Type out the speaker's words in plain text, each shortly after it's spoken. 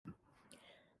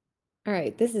All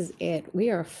right, this is it. We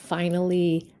are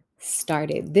finally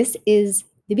started. This is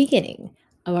the beginning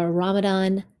of our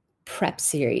Ramadan prep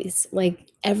series. Like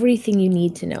everything you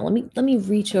need to know. Let me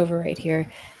reach over right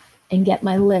here and get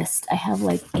my list. I have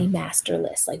like a master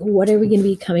list. Like what are we going to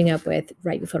be coming up with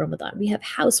right before Ramadan? We have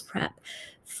house prep,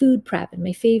 food prep, and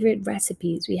my favorite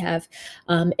recipes. We have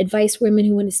advice for women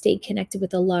who want to stay connected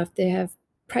with Allah. If they have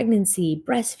pregnancy,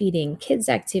 breastfeeding, kids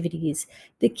activities,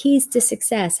 the keys to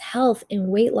success, health, and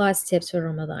weight loss tips for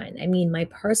Ramadan. I mean, my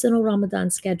personal Ramadan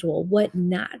schedule, what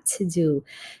not to do,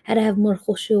 how to have more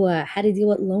khushua, how to deal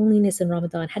with loneliness in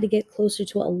Ramadan, how to get closer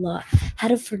to Allah, how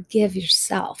to forgive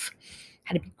yourself,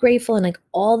 how to be grateful, and like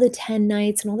all the 10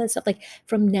 nights and all that stuff. Like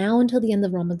from now until the end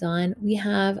of Ramadan, we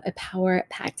have a power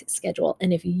packed schedule.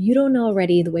 And if you don't know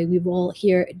already, the way we roll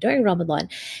here during Ramadan,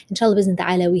 inshallah, bismillah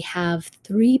ta'ala, we have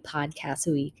 3 podcasts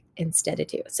a week instead of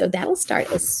 2. So that'll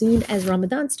start as soon as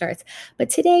Ramadan starts.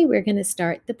 But today we're going to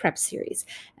start the prep series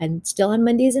and still on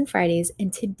Mondays and Fridays.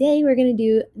 And today we're going to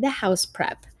do the house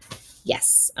prep.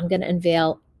 Yes, I'm going to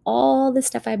unveil all the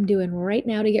stuff I'm doing right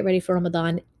now to get ready for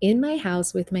Ramadan in my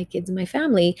house with my kids and my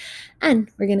family. And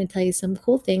we're going to tell you some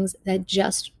cool things that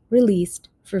just released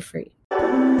for free.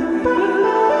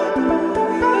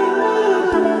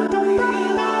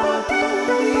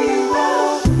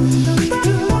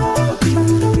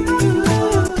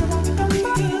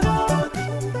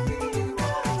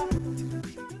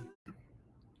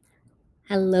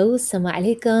 Hello, Assalamu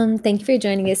alaikum. Thank you for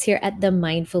joining us here at the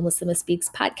Mindful Muslima Speaks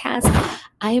podcast.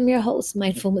 I am your host,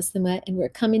 Mindful Muslima, and we're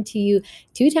coming to you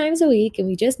 2 times a week. And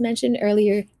we just mentioned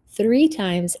earlier 3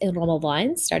 times in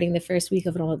Ramadan, starting the first week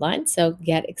of Ramadan. So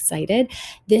get excited.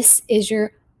 This is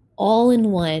your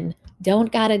all-in-one.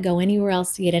 Don't gotta go anywhere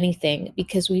else to get anything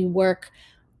because we work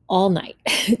all night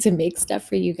to make stuff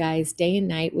for you guys day and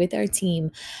night with our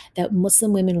team that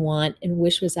Muslim women want and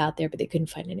wish was out there, but they couldn't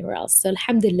find anywhere else. So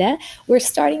alhamdulillah, we're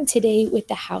starting today with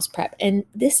the house prep. And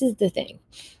this is the thing.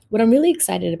 What I'm really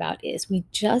excited about is we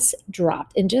just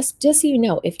dropped, and just so you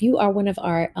know, if you are one of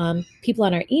our people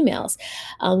on our emails,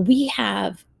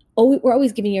 we're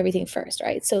always giving you everything first,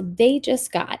 right? So they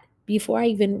just got, before I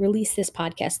even release this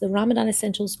podcast, the Ramadan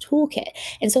Essentials Toolkit.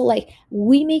 And so, like,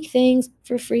 we make things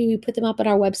for free. We put them up at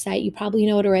our website. You probably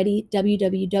know it already,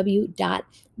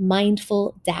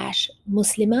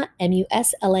 www.mindful-muslima,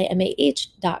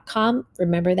 muslimah.com.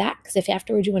 Remember that, because if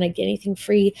afterwards you want to get anything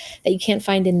free that you can't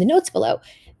find in the notes below,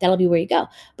 that'll be where you go.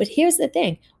 But here's the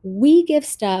thing. We give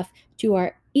stuff to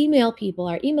our email people,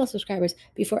 our email subscribers,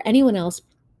 before anyone else.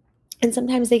 And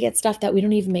sometimes they get stuff that we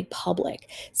don't even make public.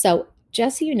 So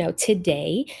just so you know,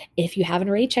 today, if you haven't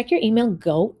already checked your email,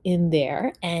 go in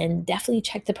there and definitely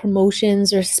check the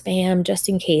promotions or spam just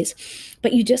in case.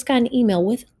 But you just got an email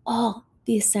with all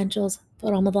the essentials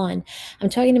for Ramadan. I'm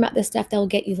talking about the stuff that will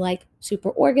get you like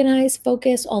super organized,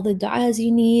 focused, all the du'as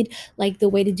you need, like the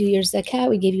way to do your zakat.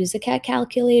 We gave you a zakat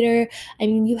calculator. I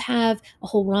mean, you have a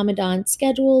whole Ramadan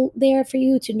schedule there for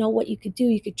you to know what you could do.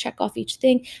 You could check off each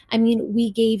thing. I mean,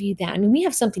 we gave you that. I mean, we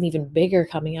have something even bigger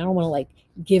coming. I don't want to like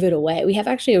give it away. We have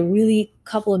actually a really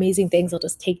couple amazing things. I'll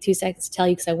just take 2 seconds to tell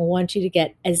you because I want you to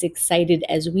get as excited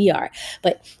as we are.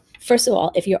 But first of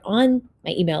all, if you're on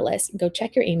my email list, go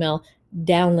check your email,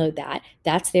 download that.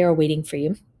 That's there waiting for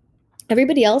you.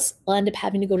 Everybody else will end up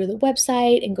having to go to the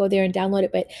website and go there and download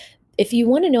it. But if you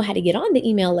want to know how to get on the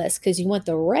email list because you want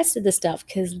the rest of the stuff,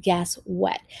 because guess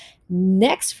what?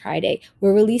 Next Friday,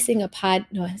 we're releasing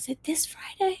is it this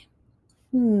Friday?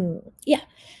 Yeah.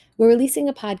 We're releasing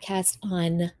a podcast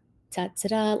on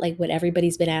like what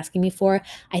everybody's been asking me for.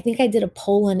 I think I did a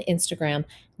poll on Instagram.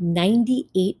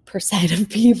 98% of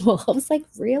people, I was like,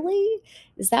 really?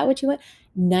 Is that what you want?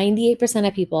 98%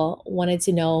 of people wanted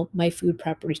to know my food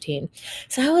prep routine.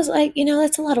 So I was like,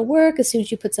 that's a lot of work. As soon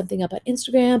as you put something up on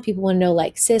Instagram, people want to know,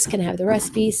 like, sis, can I have the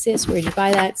recipe? Sis, where'd you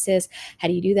buy that? Sis, how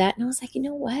do you do that? And I was like, you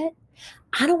know what?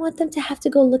 I don't want them to have to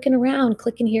go looking around,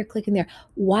 clicking here, clicking there.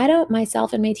 Why don't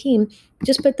myself and my team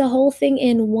just put the whole thing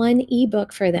in one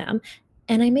ebook for them?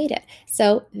 And I made it.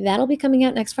 So that'll be coming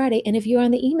out next Friday. And if you're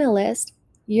on the email list,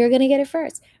 you're going to get it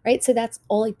first, right? So that's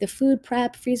all, like the food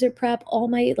prep, freezer prep, all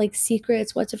my like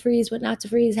secrets, what to freeze, what not to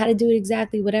freeze, how to do it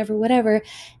exactly, whatever.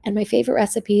 And my favorite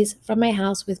recipes from my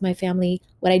house with my family,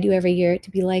 what I do every year to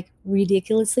be like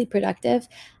ridiculously productive.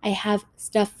 I have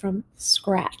stuff from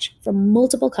scratch from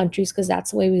multiple countries because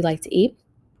that's the way we like to eat.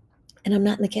 And I'm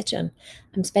not in the kitchen.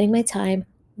 I'm spending my time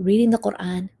reading the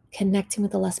Quran, connecting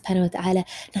with Allah subhanahu wa ta'ala,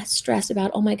 not stressed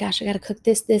about, oh my gosh, I got to cook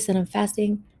this, and I'm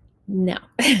fasting. No.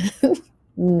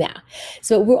 No.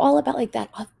 So we're all about like that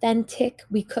authentic,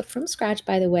 we cook from scratch,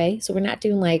 by the way. So we're not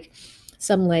doing like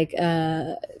some like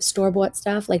store-bought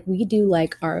stuff. Like we do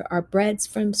like our breads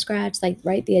from scratch, like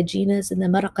right, the ajinas and the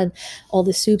maraq and all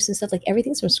the soups and stuff, like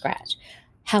everything's from scratch.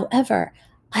 However,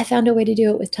 I found a way to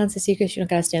do it with tons of secrets. You don't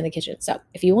gotta stay in the kitchen. So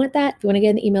if you want that, if you want to get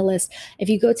an email list, if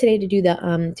you go today to do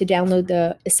the to download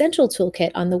the essential toolkit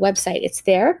on the website, it's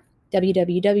there,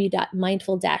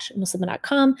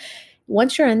 www.mindful-muslim.com.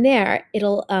 Once you're on there,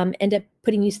 it'll end up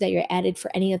putting you so that you're added for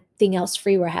anything else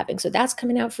free we're having. So that's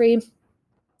coming out free.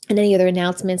 And any other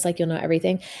announcements, like you'll know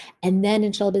everything. And then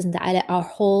inshallah bismillah ta'ala, our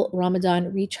whole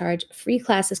Ramadan recharge free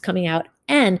class is coming out.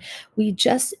 And we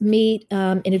just made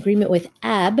an agreement with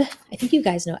AB. I think you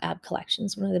guys know AB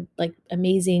Collections, one of the like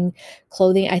amazing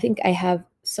clothing. I think I have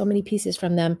so many pieces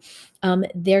from them.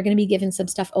 They're going to be giving some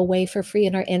stuff away for free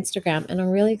in our Instagram, and I'm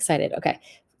really excited. Okay,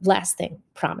 last thing,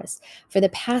 promise. For the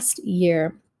past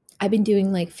year, I've been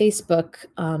doing like Facebook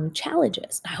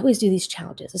challenges. I always do these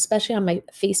challenges, especially on my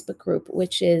Facebook group,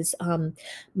 which is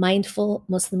Mindful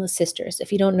Muslim Sisters.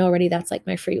 If you don't know already, that's like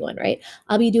my free one, right?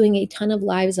 I'll be doing a ton of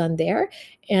lives on there.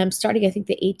 And I'm starting, I think,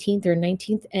 the 18th or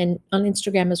 19th, and on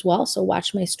Instagram as well. So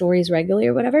watch my stories regularly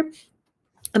or whatever.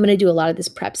 I'm going to do a lot of this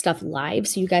prep stuff live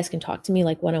so you guys can talk to me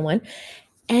like one-on-one.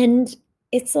 And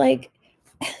it's like,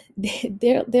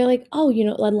 they're like, oh, you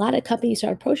know, a lot of companies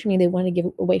start approaching me. They want to give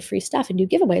away free stuff and do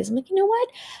giveaways. I'm like, you know what?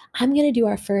 I'm going to do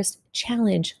our first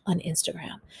challenge on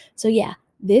Instagram. So yeah,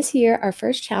 this year, our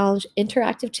first challenge,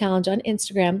 interactive challenge on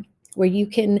Instagram, where you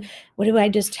can, what do I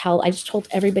just tell? I just told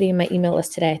everybody in my email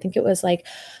list today. I think it was like,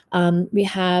 we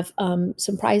have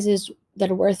some prizes that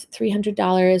are worth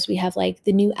 $300. We have like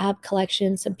the new AB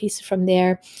collection, some pieces from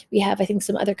there. We have, I think,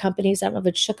 some other companies. I don't know if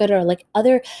it's Shukr or like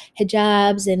other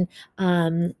hijabs and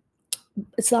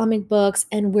Islamic books,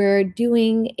 and we're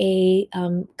doing a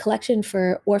collection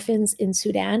for orphans in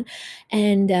Sudan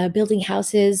and building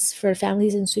houses for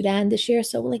families in Sudan this year.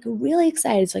 So we're like really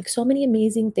excited. It's like so many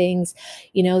amazing things,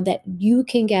 you know, that you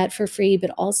can get for free,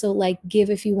 but also like give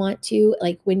if you want to.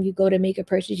 Like when you go to make a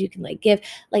purchase, you can like give,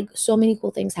 like so many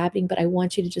cool things happening. But I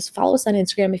want you to just follow us on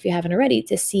Instagram if you haven't already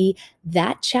to see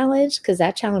that challenge, because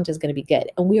that challenge is going to be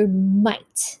good. And we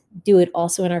might do it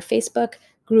also in our Facebook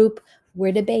group.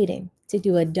 We're debating to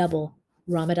do a double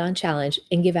Ramadan challenge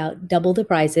and give out double the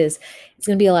prizes. It's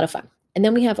going to be a lot of fun. And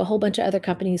then we have a whole bunch of other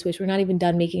companies which we're not even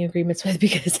done making agreements with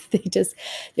because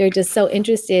they're just so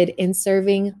interested in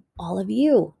serving all of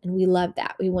you. And we love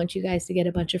that. We want you guys to get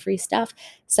a bunch of free stuff.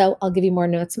 So I'll give you more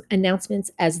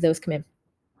announcements as those come in.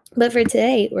 But for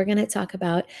today, we're going to talk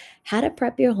about how to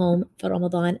prep your home for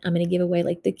Ramadan. I'm going to give away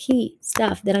like the key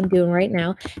stuff that I'm doing right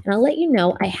now. And I'll let you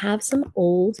know, I have some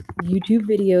old YouTube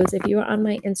videos. If you were on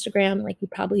my Instagram, like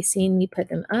you've probably seen me put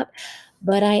them up.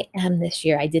 But I am this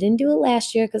year. I didn't do it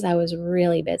last year because I was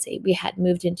really busy. We had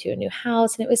moved into a new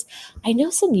house, and it was, I know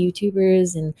some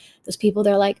YouTubers and those people,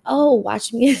 they're like, oh,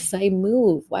 watch me as I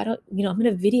move. Why don't, you know, I'm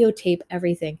going to videotape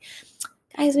everything.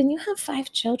 Guys, when you have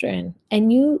 5 children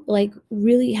and you like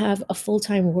really have a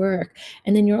full-time work,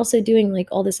 and then you're also doing like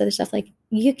all this other stuff, like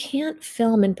you can't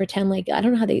film and pretend like, I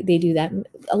don't know how they do that.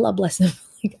 Allah bless them.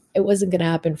 Like, it wasn't going to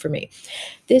happen for me.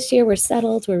 This year we're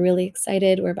settled. We're really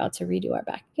excited. We're about to redo our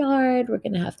backyard. We're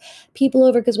going to have people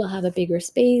over because we'll have a bigger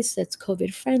space that's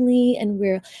COVID friendly, and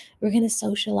we're going to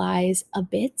socialize a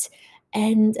bit.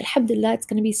 And alhamdulillah, it's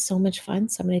going to be so much fun.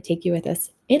 So I'm going to take you with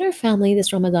us in our family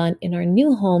this Ramadan in our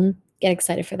new home. Get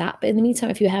excited for that. But in the meantime,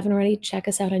 if you haven't already, check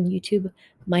us out on YouTube,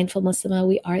 Mindful Muslima.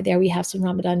 We are there. We have some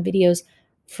Ramadan videos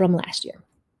from last year.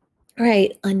 All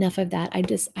right, enough of that.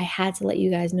 I had to let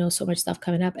you guys know so much stuff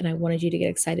coming up, and I wanted you to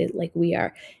get excited like we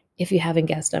are. If you haven't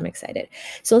guessed, I'm excited.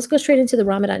 So let's go straight into the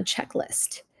Ramadan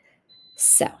checklist.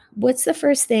 So what's the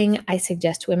first thing I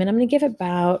suggest to women? I'm going to give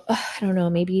about, I don't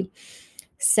know, maybe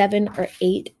 7 or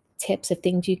 8 tips of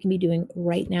things you can be doing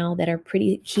right now that are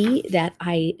pretty key that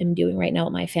I am doing right now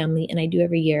with my family and I do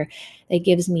every year that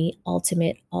gives me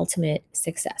ultimate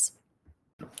success.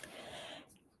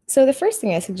 So the first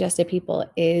thing I suggest to people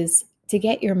is to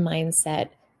get your mindset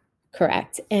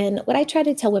correct. And what I try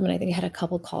to tell women, I think I had a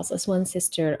couple calls. This one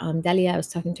sister, Delia, I was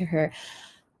talking to her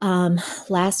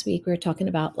last week. We were talking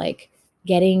about like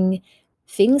getting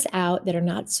things out that are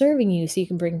not serving you so you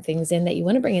can bring things in that you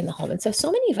want to bring in the home. And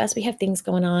so many of us, we have things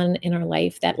going on in our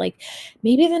life that like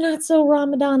maybe they're not so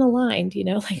Ramadan aligned, you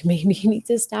know, like maybe you need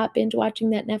to stop binge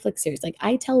watching that Netflix series. Like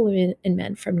I tell women and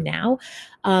men from now,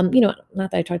 you know,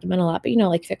 not that I talk to men a lot, but you know,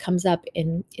 like if it comes up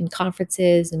in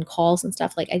conferences and calls and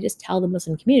stuff, like I just tell the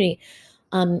Muslim community,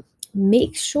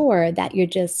 make sure that you're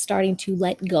just starting to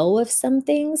let go of some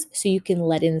things so you can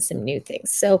let in some new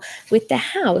things. So with the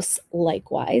house,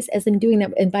 likewise, as I'm doing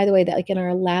that, and by the way, that like in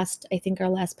our last, I think our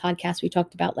last podcast, we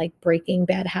talked about like breaking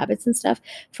bad habits and stuff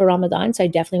for Ramadan. So I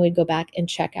definitely would go back and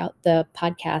check out the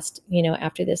podcast,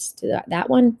 after this to that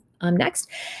one next.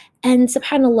 And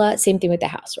subhanAllah, same thing with the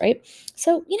house, right?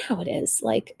 So you know how it is,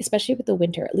 like, especially with the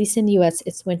winter, at least in the US,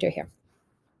 it's winter here.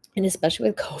 And especially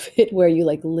with COVID, where you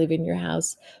like live in your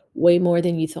house way more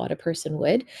than you thought a person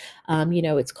would.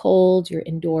 It's cold, you're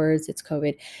indoors, it's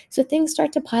COVID. So things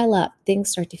start to pile up, things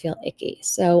start to feel icky.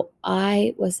 So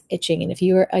I was itching. And if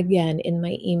you were again in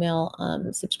my email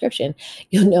subscription,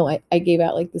 you'll know I gave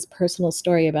out like this personal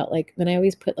story about like when I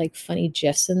always put like funny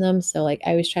GIFs in them. So like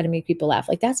I always try to make people laugh.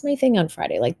 Like that's my thing on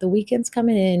Friday. Like the weekend's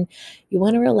coming in, you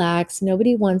want to relax.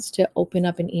 Nobody wants to open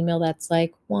up an email that's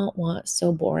like, wah,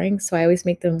 so boring. So I always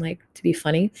make them like to be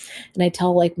funny. And I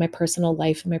tell like my personal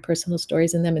life and my personal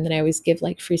stories in them. And then I always give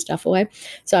like free stuff away.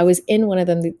 So I was in one of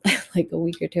them like a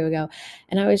week or two ago.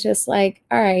 And I was just like,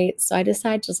 all right. So I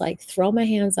decided to just like throw my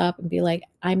hands up and be like,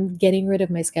 I'm getting rid of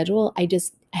my schedule. I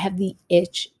have the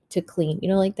itch to clean,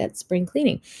 like that spring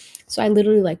cleaning. So I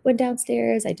literally like went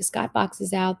downstairs. I just got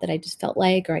boxes out that I just felt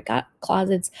like, or I got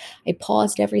closets. I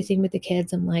paused everything with the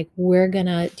kids. I'm like, we're going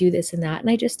to do this and that. And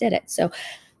I just did it. So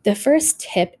the first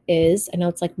tip is, I know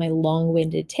it's like my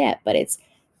long-winded tip, but it's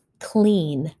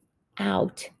clean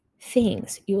out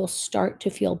things. You will start to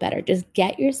feel better. Just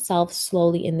get yourself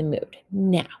slowly in the mood.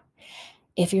 Now,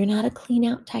 if you're not a clean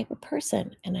out type of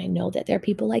person, and I know that there are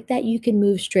people like that, you can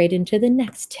move straight into the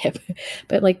next tip.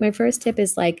 But like my first tip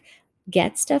is like,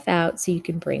 get stuff out so you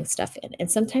can bring stuff in.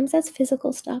 And sometimes that's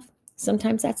physical stuff.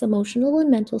 Sometimes that's emotional and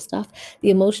mental stuff.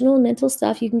 The emotional and mental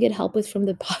stuff you can get help with from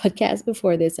the podcast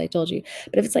before this, I told you.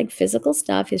 But if it's like physical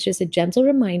stuff, it's just a gentle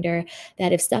reminder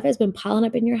that if stuff has been piling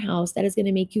up in your house, that is going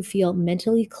to make you feel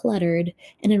mentally cluttered.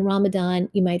 And in Ramadan,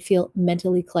 you might feel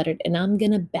mentally cluttered. And I'm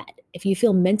going to bet if you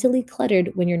feel mentally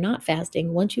cluttered when you're not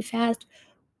fasting, once you fast,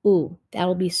 ooh,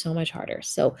 that'll be so much harder.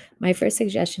 So my first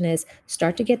suggestion is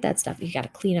start to get that stuff. You got to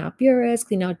clean out bureaus,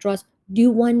 clean out drawers, do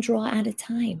one drawer at a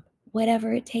time,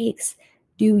 whatever it takes.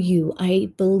 Do you?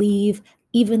 I believe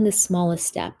even the smallest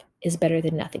step is better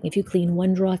than nothing. If you clean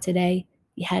one drawer today,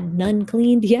 you had none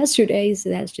cleaned yesterday. So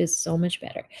that's just so much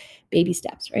better. Baby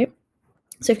steps, right?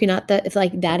 So if you're not that, if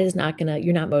like that is not gonna,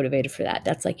 you're not motivated for that.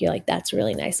 That's like, you're like, that's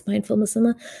really nice, mindful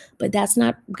Muslimah, but that's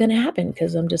not gonna happen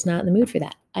because I'm just not in the mood for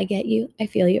that. I get you. I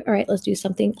feel you. All right, let's do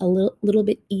something a little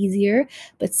bit easier,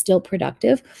 but still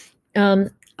productive.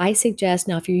 I suggest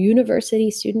now, if you're a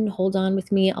university student, hold on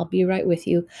with me. I'll be right with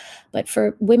you. But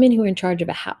for women who are in charge of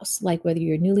a house, like whether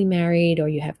you're newly married or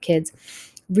you have kids,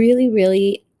 really,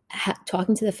 really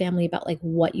talking to the family about like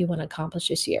what you want to accomplish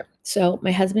this year. So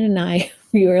my husband and I,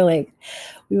 we were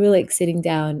like sitting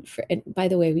down for, and by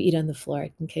the way, we eat on the floor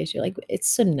in case you're like, it's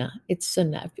sunnah. It's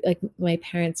sunnah. Like my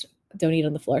parents don't eat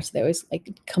on the floor. So they always like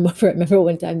come over. I remember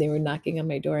one time they were knocking on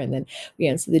my door and then we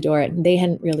answered the door and they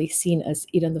hadn't really seen us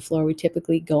eat on the floor. We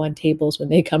typically go on tables when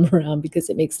they come around because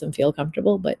it makes them feel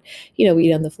comfortable, but we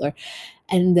eat on the floor.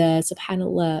 And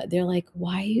subhanAllah, they're like,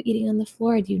 why are you eating on the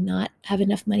floor? Do you not have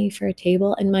enough money for a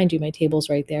table? And mind you, my table's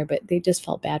right there, but they just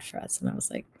felt bad for us. And I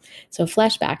was like, so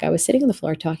flashback, I was sitting on the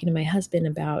floor talking to my husband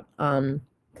about, what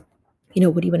do you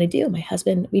want to do? My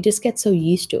husband, we just get so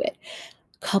used to it.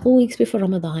 A couple weeks before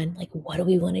Ramadan, like, what do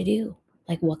we want to do?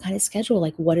 Like, what kind of schedule?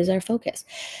 Like, what is our focus?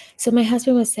 So my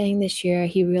husband was saying this year,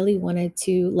 he really wanted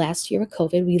to, last year with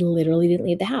COVID, we literally didn't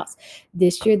leave the house.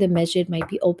 This year, the masjid might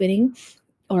be opening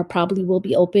or probably will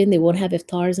be open. They won't have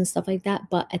iftars and stuff like that.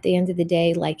 But at the end of the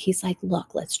day, like he's like,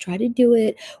 look, let's try to do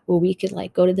it where we could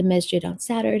like go to the masjid on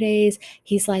Saturdays.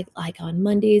 He's like on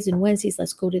Mondays and Wednesdays,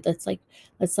 let's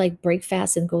break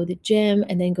fast and go to the gym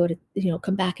and then go to,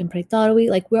 come back and pray Tarawih.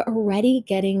 Like we're already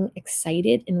getting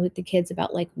excited and with the kids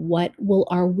about like, what will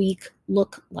our week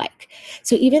look like?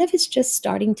 So even if it's just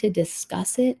starting to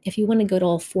discuss it, if you want to go to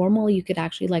all formal, you could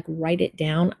actually like write it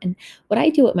down. And what I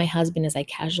do with my husband is I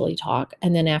casually talk.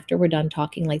 And then after we're done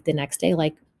talking, like the next day,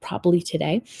 like probably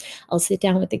today, I'll sit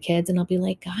down with the kids and I'll be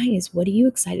like, guys, what are you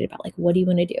excited about? Like, what do you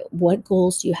want to do? What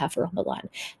goals do you have for Ramadan?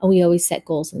 And we always set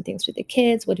goals and things with the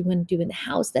kids. What do we want to do in the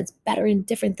house that's better and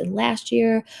different than last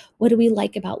year? What do we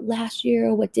like about last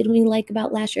year? What didn't we like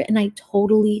about last year? And I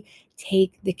totally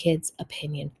take the kids'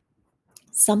 opinion.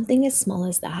 Something as small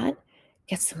as that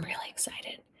gets them really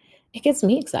excited. It gets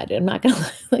me excited. I'm not gonna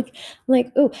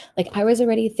oh, like I was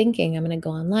already thinking I'm gonna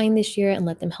go online this year and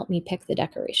let them help me pick the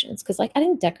decorations. Cause like I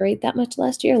didn't decorate that much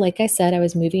last year. Like I said, I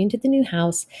was moving into the new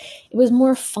house. It was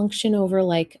more function over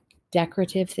like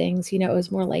decorative things. It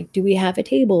was more like, do we have a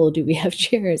table? Do we have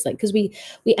chairs? Like, because we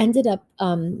ended up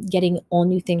getting all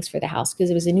new things for the house because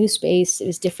it was a new space. It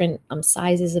was different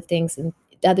sizes of things, and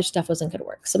the other stuff wasn't going to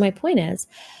work. So my point is,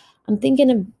 I'm thinking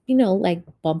of, like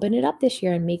bumping it up this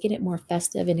year and making it more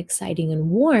festive and exciting and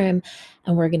warm.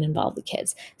 And we're going to involve the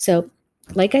kids. So,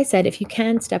 like I said, if you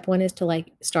can, step one is to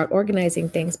like start organizing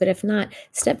things. But if not,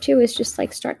 step two is just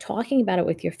like start talking about it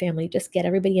with your family. Just get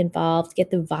everybody involved,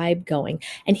 get the vibe going.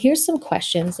 And here's some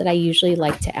questions that I usually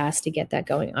like to ask to get that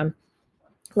going on.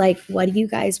 Like, what do you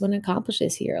guys want to accomplish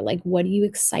this year? Like, what are you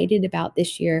excited about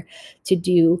this year to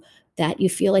do that you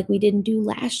feel like we didn't do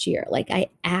last year? Like, I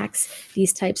ask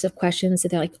these types of questions, that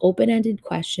they're like open-ended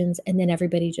questions, and then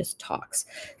everybody just talks.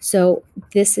 So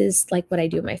this is like what I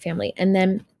do with my family. And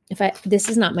then this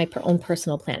is not my own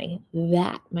personal planning.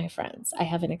 That, my friends, I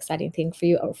have an exciting thing for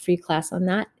you, a free class on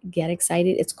that. Get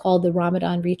excited. It's called the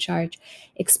Ramadan Recharge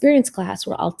Experience Class,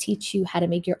 where I'll teach you how to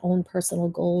make your own personal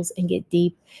goals and get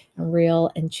deep and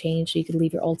real and change so you can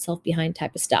leave your old self behind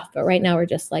type of stuff. But right now we're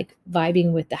just like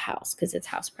vibing with the house because it's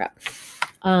house prep.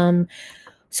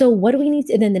 So what do we need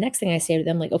to, and then the next thing I say to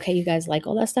them, like, okay, you guys like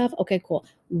all that stuff? Okay, cool.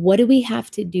 What do we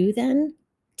have to do then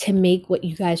to make what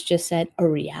you guys just said a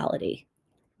reality?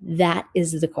 That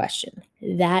is the question.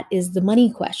 That is the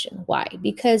money question. Why?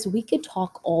 Because we could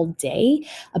talk all day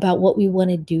about what we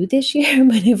want to do this year,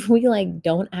 but if we like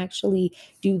don't actually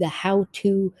do the how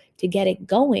to get it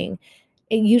going,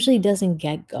 it usually doesn't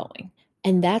get going.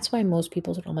 And that's why most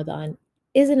people's Ramadan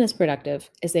isn't as productive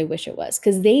as they wish it was,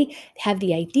 because they have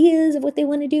the ideas of what they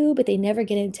want to do, but they never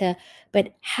get into,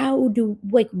 but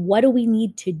what do we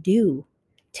need to do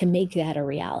to make that a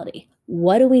reality?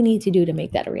 What do we need to do to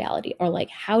make that a reality? Or like,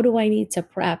 how do I need to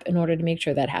prep in order to make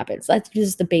sure that happens? That's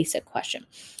just the basic question.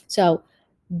 So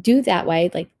do that way,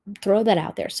 like throw that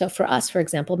out there. So for us, for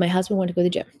example, my husband wanted to go to the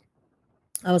gym.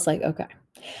 I was like, okay,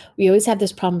 we always have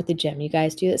this problem with the gym. You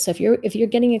guys do this. So if you're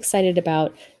getting excited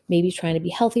about maybe trying to be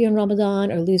healthier in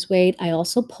Ramadan or lose weight, I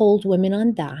also polled women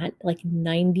on that. Like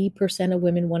 90% of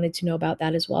women wanted to know about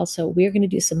that as well. So we're going to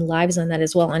do some lives on that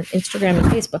as well on Instagram and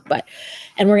Facebook,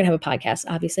 and we're going to have a podcast,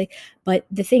 obviously. But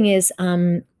the thing is,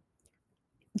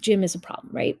 gym is a problem,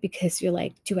 right? Because you're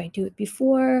like, do I do it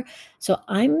before? So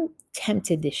I'm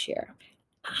tempted this year.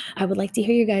 I would like to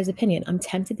hear your guys' opinion. I'm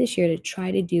tempted this year to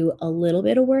try to do a little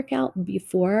bit of workout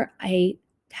before I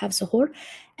have suhoor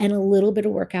and a little bit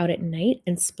of workout at night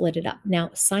and split it up.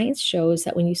 Now, science shows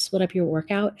that when you split up your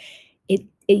workout,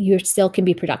 you still can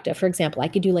be productive. For example, I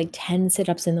could do like 10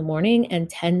 sit-ups in the morning and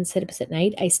 10 sit-ups at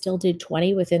night. I still did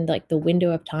 20 within like the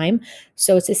window of time.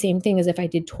 So it's the same thing as if I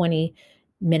did 20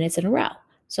 minutes in a row.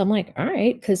 So I'm like, all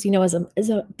right, because as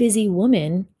a busy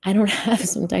woman, I don't have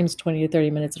sometimes 20 to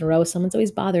 30 minutes in a row. Someone's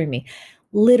always bothering me.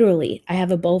 Literally, I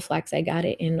have a Bowflex. I got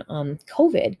it in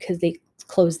COVID because they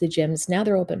closed the gyms. Now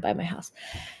they're open by my house.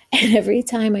 And every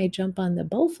time I jump on the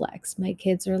Bowflex, my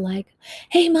kids are like,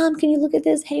 hey, mom, can you look at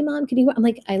this? Hey, mom, can you? I'm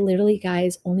like, I literally,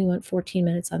 guys, only went 14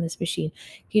 minutes on this machine.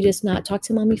 Can you just not talk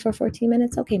to mommy for 14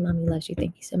 minutes? Okay, mommy loves you.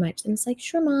 Thank you so much. And it's like,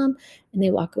 sure, mom. And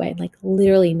they walk away. And like,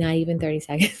 literally not even 30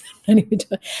 seconds. Not even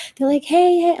They're like,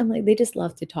 hey. I'm like, they just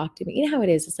love to talk to me. You know how it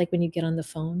is? It's like when you get on the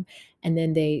phone and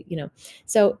then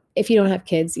so if you don't have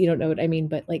kids, you don't know what I mean.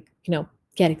 But like,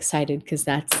 get excited because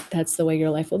that's the way your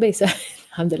life will be. So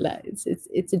alhamdulillah,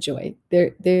 it's a joy.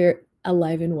 They're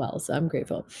alive and well. So I'm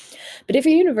grateful. But if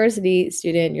you're a university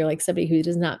student, you're like somebody who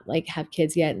does not like have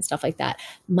kids yet and stuff like that.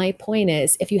 My point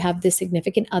is, if you have the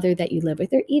significant other that you live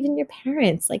with, or even your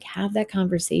parents, like have that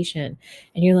conversation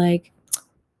and you're like,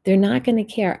 they're not going to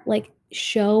care. Like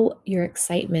show your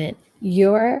excitement,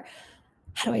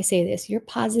 how do I say this? Your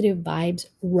positive vibes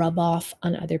rub off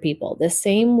on other people the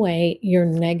same way your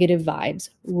negative vibes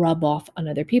rub off on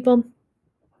other people.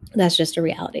 That's just a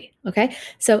reality. Okay.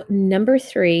 So number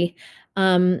 3,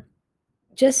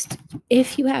 just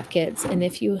if you have kids and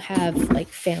if you have like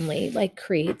family, like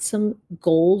create some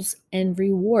goals and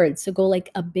rewards. So go like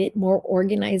a bit more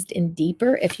organized and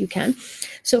deeper if you can.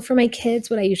 So for my kids,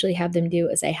 what I usually have them do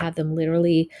is I have them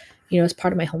literally, as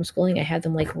part of my homeschooling, I have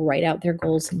them like write out their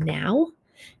goals now.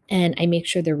 And I make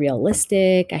sure they're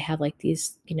realistic. I have like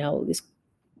these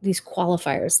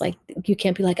qualifiers. Like you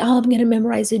can't be like, oh, I'm gonna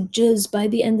memorize a juz by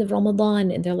the end of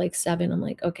Ramadan, and they're like 7. I'm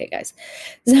like, okay, guys.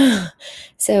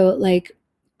 So like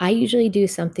I usually do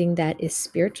something that is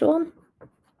spiritual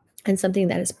and something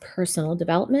that is personal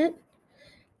development.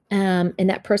 And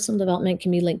that personal development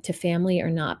can be linked to family or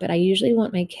not. But I usually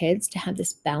want my kids to have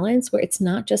this balance where it's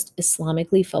not just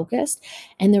Islamically focused.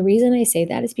 And the reason I say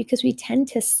that is because we tend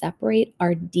to separate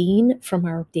our deen from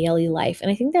our daily life. And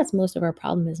I think that's most of our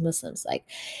problem as Muslims.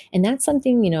 And that's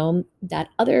something, that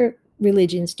other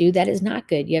religions do that is not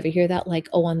good. You ever hear that, like,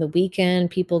 oh, on the weekend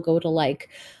people go to like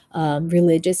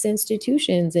religious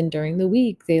institutions, and during the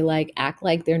week they like act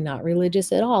like they're not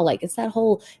religious at all. Like, it's that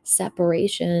whole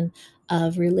separation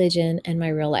of religion and my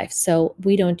real life. So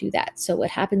we don't do that. So what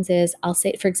happens is, I'll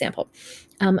say, for example,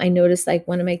 I noticed like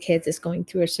one of my kids is going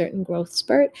through a certain growth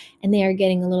spurt, and they are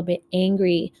getting a little bit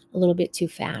angry a little bit too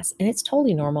fast. And it's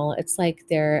totally normal. It's like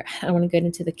I don't want to get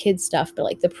into the kids stuff, but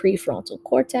like the prefrontal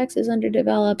cortex is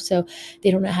underdeveloped. So they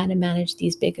don't know how to manage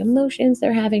these big emotions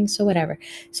they're having. So whatever.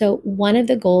 So one of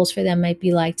the goals for them might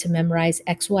be like to memorize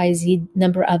XYZ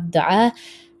number of dua,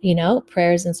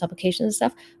 prayers and supplications and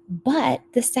stuff. But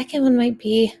the second one might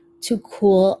be to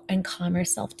cool and calm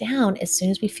ourselves down as soon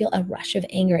as we feel a rush of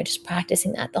anger, and just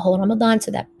practicing that the whole Ramadan,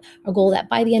 so that our goal that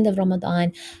by the end of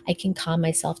Ramadan, I can calm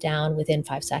myself down within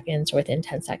 5 seconds or within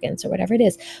 10 seconds or whatever it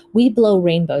is. We blow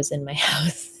rainbows in my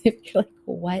house. If you're like,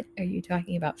 what are you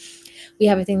talking about? We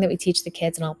have a thing that we teach the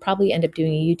kids, and I'll probably end up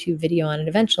doing a YouTube video on it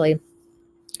eventually,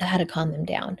 how to calm them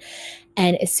down.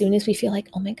 And as soon as we feel like,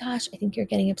 oh my gosh, I think you're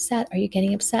getting upset. Are you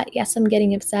getting upset? Yes, I'm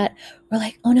getting upset. We're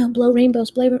like, oh no, blow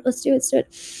rainbows, let's do it, let's do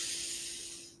it.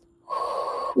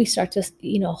 We start to,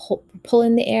 pull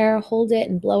in the air, hold it,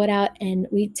 and blow it out. And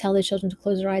we tell the children to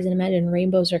close their eyes and imagine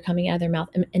rainbows are coming out of their mouth,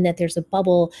 and that there's a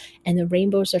bubble, and the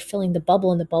rainbows are filling the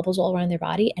bubble, and the bubbles all around their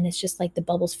body. And it's just like the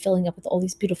bubbles filling up with all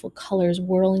these beautiful colors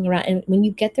whirling around. And when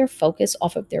you get their focus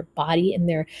off of their body and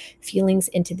their feelings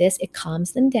into this, it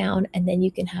calms them down, and then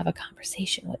you can have a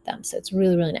conversation with them. So it's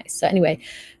really, really nice. So anyway,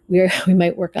 we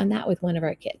might work on that with one of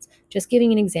our kids. Just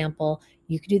giving an example.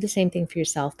 You could do the same thing for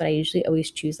yourself, but I usually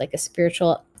always choose like a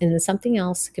spiritual, and then something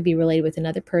else could be related with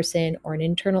another person or an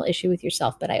internal issue with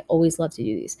yourself. But I always love to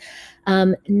do these.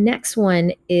 Next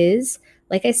one is,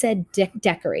 like I said,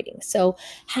 decorating. So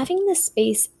having the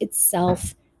space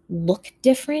itself look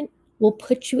different will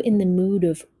put you in the mood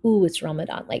of, ooh, it's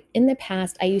Ramadan. Like in the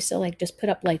past, I used to like just put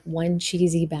up like one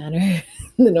cheesy banner.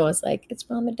 And then I was like, it's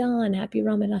Ramadan, happy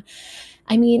Ramadan.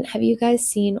 I mean, have you guys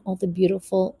seen all the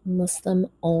beautiful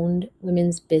Muslim-owned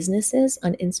women's businesses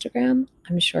on Instagram?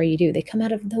 I'm sure you do. They come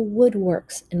out of the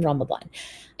woodworks in Ramadan.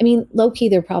 I mean, low-key,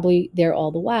 they're probably there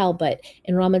all the while, but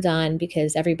in Ramadan,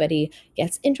 because everybody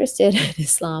gets interested in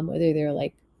Islam, whether they're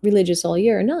like religious all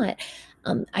year or not,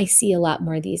 I see a lot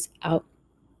more of these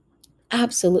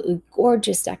absolutely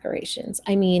gorgeous decorations.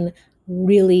 I mean,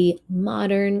 really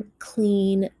modern,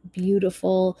 clean,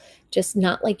 beautiful, just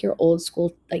not like your old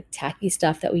school, like tacky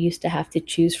stuff that we used to have to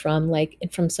choose from, like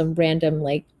from some random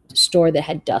like store that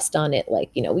had dust on it.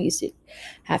 Like, we used to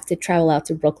have to travel out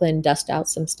to Brooklyn, dust out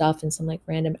some stuff in some like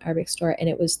random Arabic store. And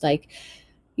it was like,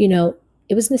 you know,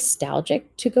 it was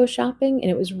nostalgic to go shopping,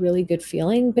 and it was really good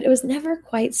feeling, but it was never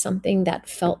quite something that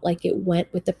felt like it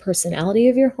went with the personality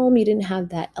of your home. You didn't have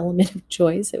that element of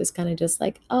choice. It was kind of just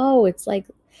like, oh, it's like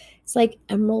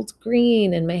emerald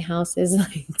green, and my house is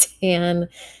like tan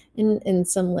and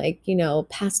some like,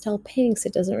 pastel pinks.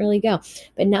 It doesn't really go.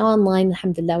 But now online,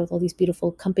 alhamdulillah, with all these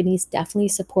beautiful companies, definitely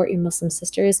support your Muslim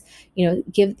sisters.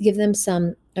 Give them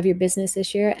some of your business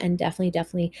this year, and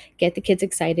definitely get the kids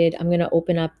excited. I'm going to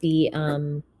open up the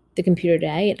computer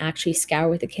today and actually scour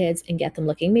with the kids and get them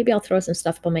looking. Maybe I'll throw some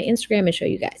stuff up on my Instagram and show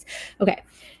you guys. Okay.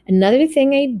 Another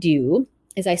thing I do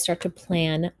is I start to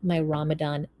plan my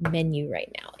Ramadan menu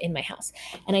right now in my house.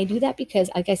 And I do that because,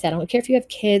 like I said, I don't care if you have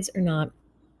kids or not.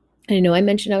 I know I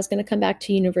mentioned I was going to come back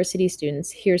to university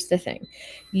students. Here's the thing.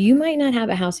 You might not have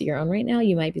a house of your own right now.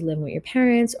 You might be living with your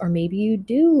parents, or maybe you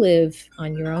do live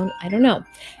on your own. I don't know.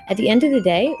 At the end of the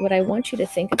day, what I want you to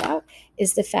think about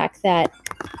is the fact that,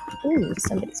 ooh,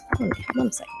 somebody's calling me. Hold on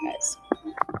a second, guys.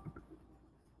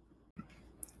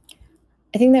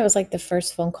 I think that was like the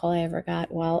first phone call I ever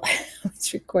got while I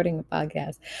was recording a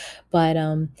podcast. But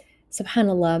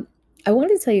subhanAllah, I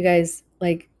wanted to tell you guys,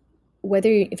 like,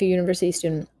 if you're a university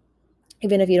student,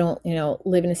 even if you don't,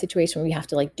 live in a situation where you have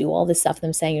to like do all this stuff that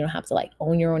I'm saying, you don't have to like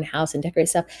own your own house and decorate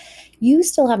stuff, you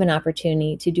still have an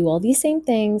opportunity to do all these same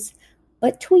things,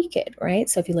 but tweak it, right?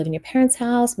 So if you live in your parents'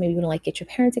 house, maybe you want to like get your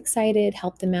parents excited,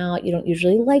 help them out. You don't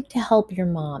usually like to help your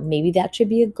mom. Maybe that should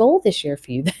be a goal this year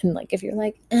for you then. Like if you're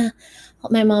like,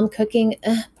 help my mom cooking,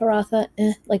 paratha,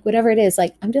 like whatever it is,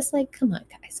 like I'm just like, come on,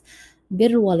 guys.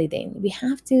 Birrul walidain. We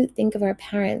have to think of our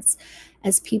parents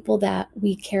as people that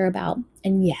we care about.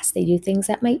 And yes, they do things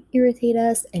that might irritate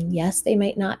us. And yes, they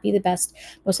might not be the best,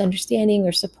 most understanding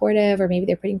or supportive, or maybe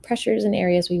they're putting pressures in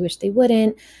areas we wish they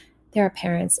wouldn't. They're our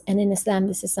parents. And in Islam,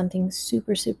 this is something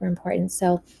super, super important.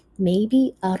 So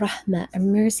maybe a rahmah, a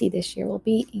mercy this year will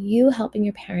be you helping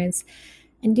your parents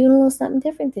and doing a little something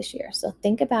different this year. So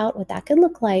think about what that could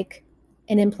look like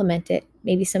and implement it.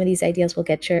 Maybe some of these ideas will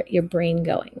get your brain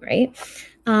going, right?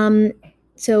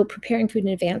 So preparing food in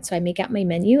advance. So I make out my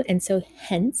menu, and so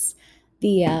hence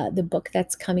the book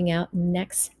that's coming out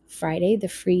next Friday, the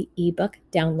free ebook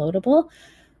downloadable.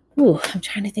 Ooh, I'm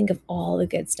trying to think of all the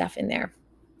good stuff in there.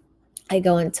 I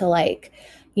go into like,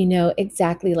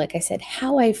 exactly like I said,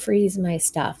 how I freeze my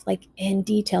stuff, like in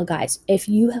detail, guys. If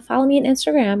you follow me on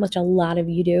Instagram, which a lot of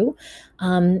you do,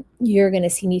 you're going to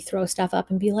see me throw stuff up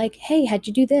and be like, hey, how'd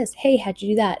you do this? Hey, how'd you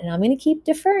do that? And I'm going to keep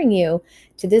deferring you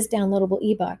to this downloadable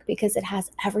ebook because it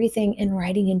has everything in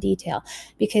writing in detail,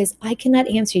 because I cannot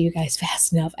answer you guys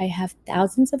fast enough. I have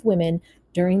thousands of women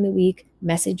during the week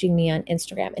messaging me on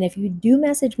Instagram. And if you do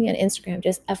message me on Instagram,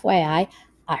 just FYI,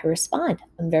 I respond.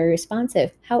 I'm very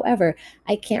responsive. However,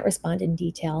 I can't respond in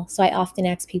detail. So I often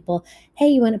ask people, hey,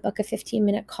 you want to book a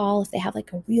 15-minute call if they have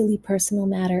like a really personal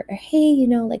matter? Or hey,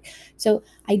 so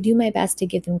I do my best to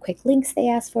give them quick links they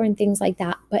ask for and things like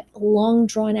that. But long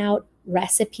drawn out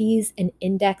recipes and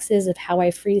indexes of how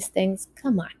I freeze things,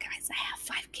 come on, guys, I have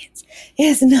 5 kids.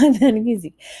 It's not that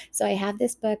easy. So I have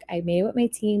this book. I made it with my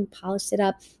team, polished it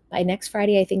up. By next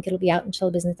Friday, I think it'll be out in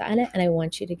Chill Business Ta'ala, and I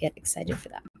want you to get excited for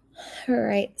that. All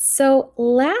right. So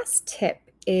last tip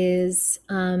is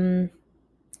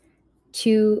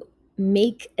to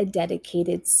make a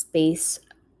dedicated space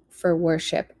for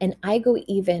worship. And I go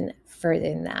even further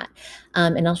than that.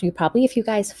 And also, probably, if you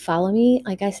guys follow me,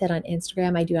 like I said, on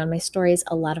Instagram, I do on my stories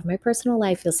a lot of my personal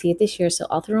life. You'll see it this year. So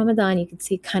all through Ramadan, you can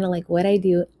see kind of like what I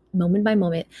do moment by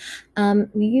moment.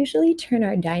 We usually turn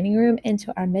our dining room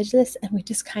into our majlis, and we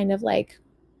just kind of like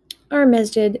our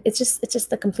masjid. It's just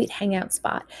the complete hangout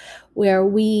spot where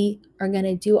we are going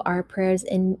to do our prayers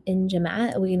in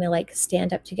jama'at. We're going to like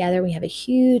stand up together. We have a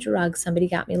huge rug somebody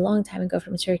got me a long time ago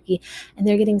from Turkey, and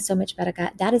they're getting so much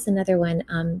barakah. That is another one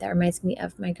that reminds me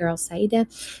of my girl Saida,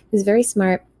 who's very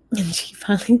smart. And she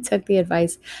finally took the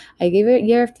advice I gave her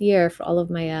year after year for all of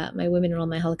my my women and all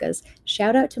my halaqas.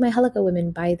 Shout out to my halaqah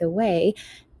women, by the way.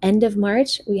 End of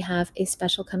March, we have a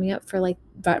special coming up for like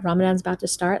Ramadan's about to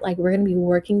start. Like, we're going to be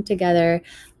working together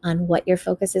on what your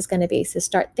focus is going to be. So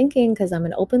start thinking, because I'm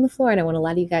going to open the floor and I want a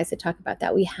lot of you guys to talk about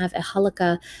that. We have a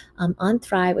halaqah on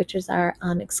Thrive, which is our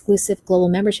exclusive global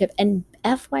membership. And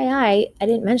FYI, I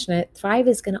didn't mention it, Thrive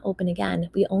is going to open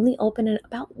again. We only open it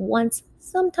about once,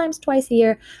 sometimes twice a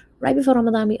year. Right before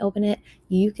Ramadan, we open it.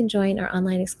 You can join our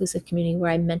online exclusive community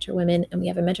where I mentor women, and we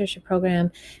have a mentorship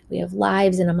program. We have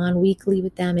lives, and I'm on weekly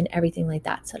with them and everything like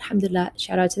that. So alhamdulillah,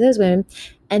 shout out to those women.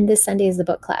 And this Sunday is the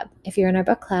book club. If you're in our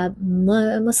book club,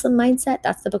 Muslim Mindset,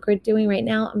 that's the book we're doing right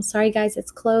now. I'm sorry, guys, it's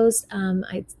closed.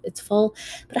 It's full.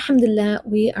 But alhamdulillah,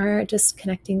 we are just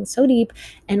connecting so deep.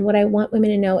 And what I want women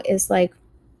to know is like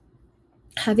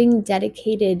having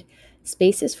dedicated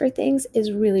spaces for things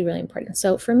is really, really important.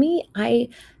 So for me,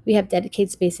 we have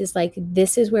dedicated spaces. Like,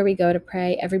 this is where we go to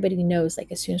pray. Everybody knows,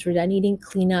 like, as soon as we're done eating,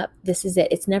 clean up, this is it.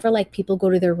 It's never like people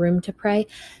go to their room to pray.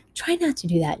 Try not to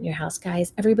do that in your house,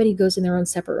 guys. Everybody goes in their own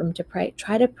separate room to pray.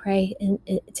 Try to pray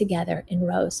together in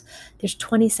rows. There's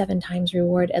 27 times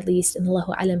reward, at least, and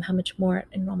Allahu alam how much more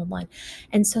in Ramadan.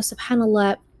 And so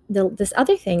subhanallah, this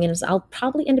other thing is I'll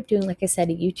probably end up doing, like I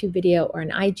said, a YouTube video or an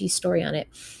IG story on it.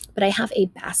 But I have a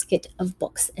basket of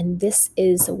books, and this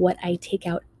is what I take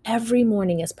out every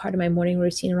morning as part of my morning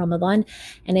routine in Ramadan.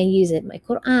 And I use it, my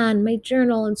Quran, my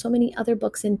journal, and so many other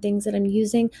books and things that I'm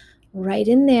using right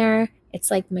in there. It's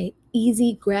like my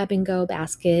easy grab and go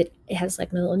basket. It has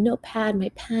like my little notepad,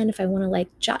 my pen, if I want to like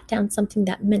jot down something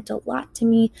that meant a lot to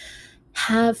me.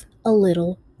 Have a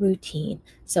little routine.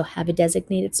 So have a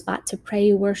designated spot to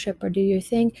pray, worship, or do your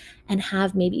thing, and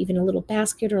have maybe even a little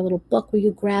basket or a little book where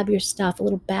you grab your stuff, a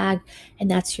little bag, and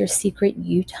that's your secret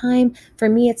you time. For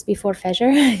me, it's before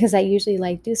Fajr because I usually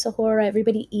like do sahur.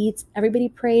 Everybody eats, everybody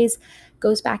prays,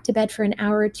 goes back to bed for an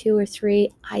hour or 2 or 3.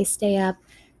 I stay up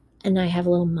and I have a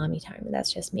little mommy time.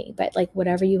 That's just me. But like,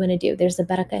 whatever you want to do, there's a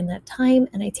barakah in that time,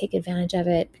 and I take advantage of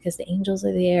it because the angels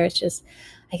are there. It's just,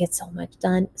 I get so much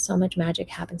done. So much magic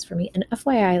happens for me. And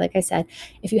FYI, like I said,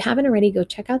 if you haven't already, go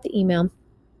check out the email,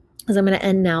 because I'm going to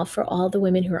end now. For all the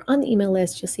women who are on the email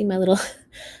list, you'll see my little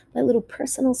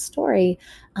personal story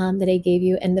that I gave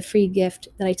you, and the free gift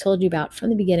that I told you about from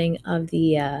the beginning of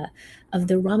the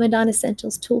Ramadan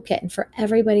Essentials Toolkit. And for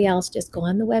everybody else, just go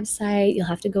on the website. You'll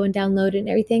have to go and download it and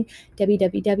everything.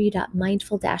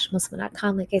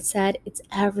 www.mindful-muslim.com. Like I said, it's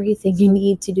everything you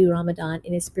need to do Ramadan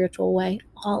in a spiritual way,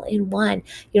 all in one.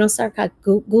 You don't start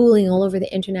Googling all over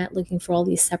the internet looking for all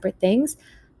these separate things.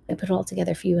 I put it all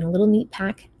together for you in a little neat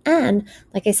pack. And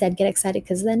like I said, get excited,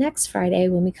 because the next Friday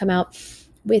when we come out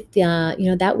with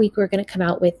that week, we're going to come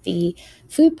out with the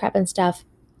food prep and stuff.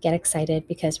 Get excited,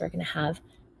 because we're going to have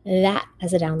that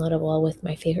as a downloadable with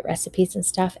my favorite recipes and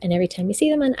stuff. And every time you see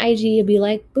them on IG, you'll be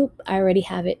like, boop, I already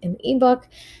have it in the ebook.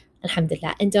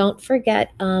 Alhamdulillah. And don't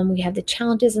forget, we have the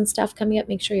challenges and stuff coming up.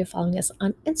 Make sure you're following us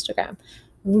on Instagram.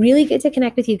 Really good to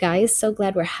connect with you guys. So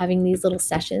glad we're having these little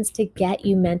sessions to get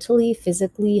you mentally,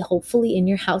 physically, hopefully in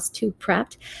your house too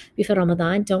prepped before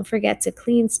Ramadan. Don't forget to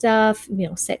clean stuff,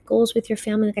 set goals with your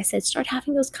family. Like I said, start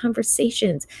having those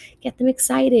conversations, get them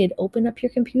excited, open up your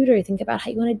computer, think about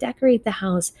how you want to decorate the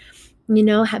house,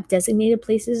 have designated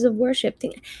places of worship.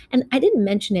 And I didn't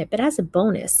mention it, but as a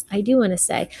bonus, I do want to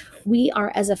say we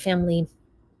are as a family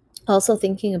also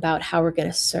thinking about how we're going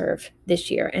to serve this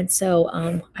year. And so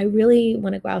I really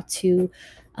want to go out to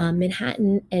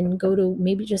Manhattan and go to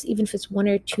maybe just even if it's 1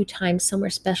 or 2 times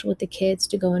somewhere special with the kids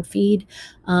to go and feed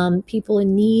people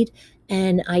in need.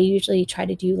 And I usually try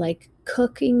to do like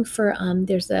cooking for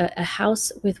there's a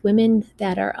house with women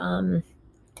that are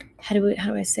how do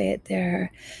I say it?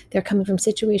 They're coming from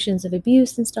situations of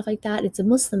abuse and stuff like that. It's a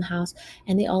Muslim house,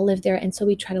 and they all live there. And so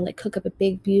we try to like cook up a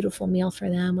big, beautiful meal for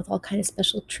them with all kind of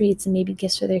special treats and maybe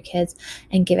gifts for their kids,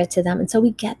 and give it to them. And so we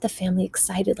get the family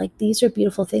excited. Like these are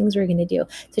beautiful things we're going to do.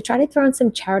 So try to throw in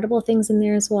some charitable things in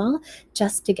there as well,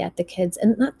 just to get the kids,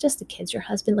 and not just the kids. Your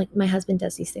husband, like my husband,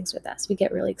 does these things with us. We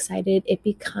get really excited. It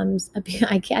becomes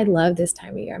I love this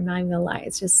time of year. I'm not even gonna lie.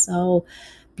 It's just so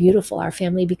beautiful. Our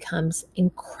family becomes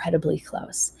incredibly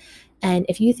close. And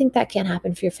if you think that can't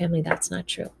happen for your family, that's not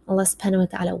true. Allah subhanahu wa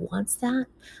ta'ala wants that.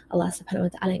 Allah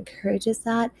subhanahu wa ta'ala encourages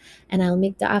that. And I'll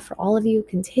make dua for all of you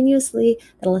continuously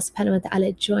that Allah subhanahu wa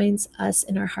ta'ala joins us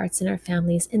in our hearts and our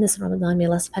families in this Ramadan. May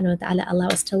Allah subhanahu wa ta'ala allow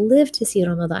us to live to see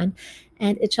Ramadan.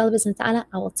 And inshallah bismillah ta'ala,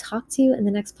 I will talk to you in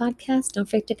the next podcast. Don't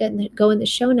forget to go in the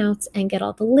show notes and get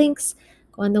all the links.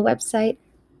 Go on the website.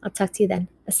 I'll talk to you then.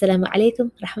 Assalamu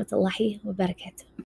alaikum rahmatullahi wa barakatuh.